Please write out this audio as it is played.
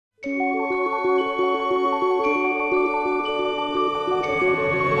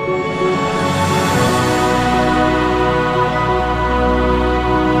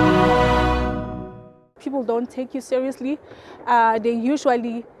people don't take you seriously. They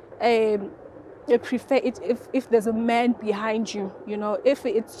usually prefer it if there's a man behind you. You know, if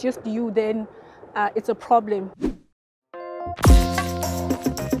it's just you, then it's a problem.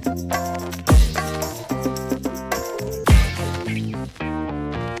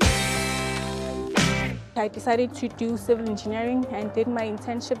 I decided to do civil engineering and did my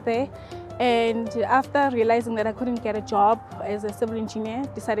internship there. And after realizing that I couldn't get a job as a civil engineer,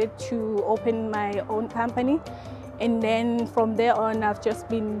 decided to open my own company. And then from there on, I've just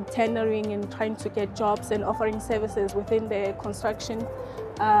been tendering and trying to get jobs and offering services within the construction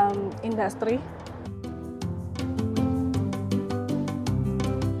industry.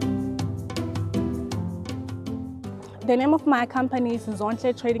 The name of my company is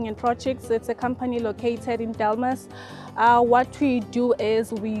Zonhle Tradings and Projects. It's a company located in Delmas. What we do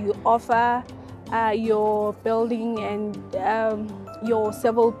is we offer your building and your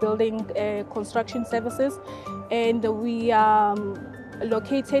civil building construction services. And we are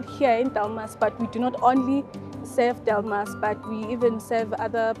located here in Delmas, but we do not only serve Delmas, but we even serve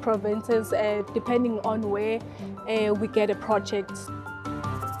other provinces depending on where we get a project.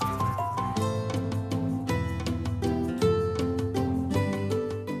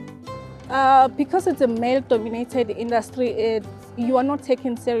 Because it's a male-dominated industry, you are not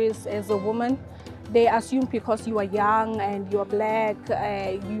taken serious as a woman. They assume because you are young and you are black,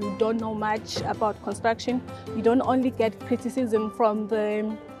 you don't know much about construction. You don't only get criticism from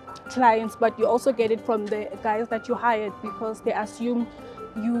the clients, but you also get it from the guys that you hired because they assume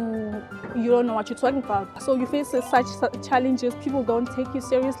you don't know what you're talking about. So you face such challenges. People don't take you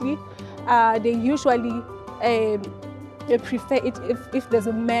seriously. They usually prefer it if there's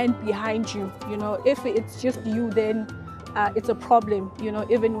a man behind you. You know, if it's just you, then it's a problem. You know,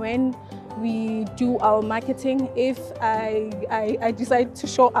 even when we do our marketing, if I decide to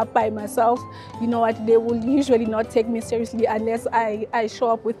show up by myself, you know what, they will usually not take me seriously unless I show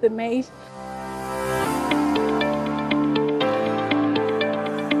up with the maid.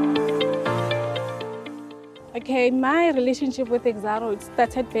 Okay, my relationship with Exxaro, it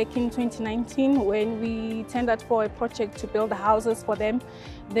started back in 2019 when we tendered for a project to build the houses for them.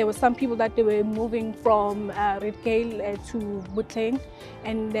 There were some people that they were moving from Redgale to Butlane,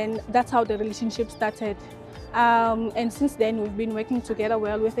 and then that's how the relationship started. And since then, we've been working together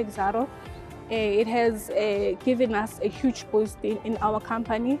well with Exxaro. It has given us a huge boost in our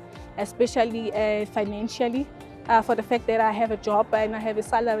company, especially financially. For the fact that I have a job and I have a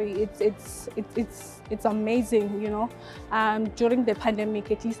salary, it's amazing, you know. During the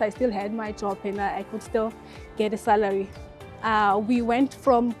pandemic, at least I still had my job and I could still get a salary. We went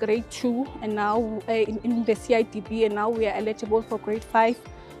from grade 2 and now in the CIDB, and now we are eligible for grade 5.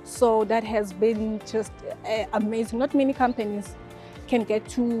 So that has been just amazing. Not many companies can get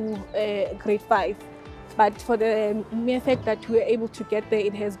to grade 5. But for the mere fact that we were able to get there,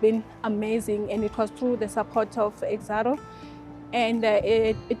 it has been amazing, and it was through the support of Exxaro. And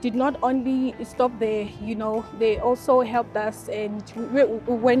it did not only stop there, you know, they also helped us. And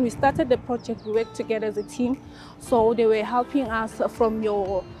when we started the project, we worked together as a team. So they were helping us from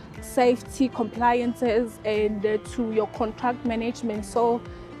your safety compliances and to your contract management. So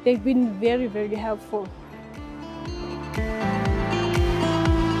they've been very, very helpful.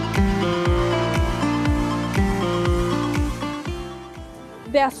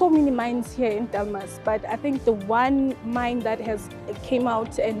 There are so many mines here in Delmas, but I think the one mine that has came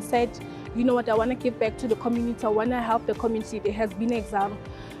out and said, you know what, I want to give back to the community, I want to help the community, it has been Exxaro.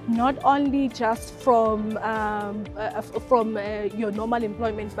 Not only just from your normal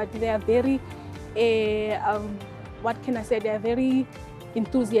employment, but they are very, what can I say, they are very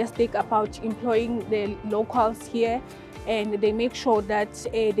enthusiastic about employing the locals here, and they make sure that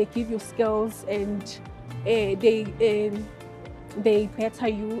they give you skills and they better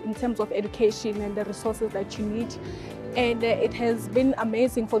you in terms of education and the resources that you need. And it has been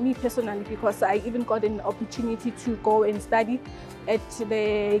amazing for me personally, because I even got an opportunity to go and study at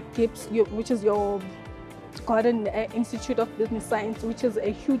the GIBS, which is your Gordon Institute of Business Science, which is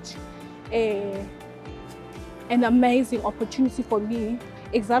a huge, an amazing opportunity for me.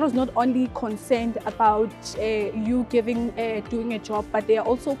 Exxaro is not only concerned about you doing a job, but they are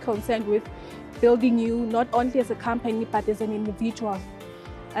also concerned with building you not only as a company but as an individual.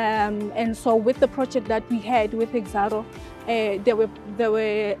 And so with the project that we had with Exxaro,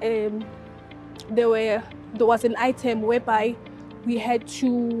 there was an item whereby we had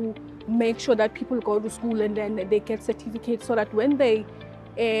to make sure that people go to school and then they get certificates, so that when they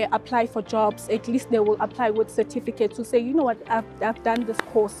apply for jobs, at least they will apply with certificates to say, you know what, I've done this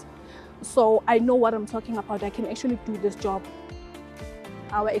course, so I know what I'm talking about, I can actually do this job.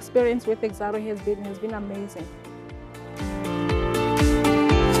 our experience with Exxaro has been amazing.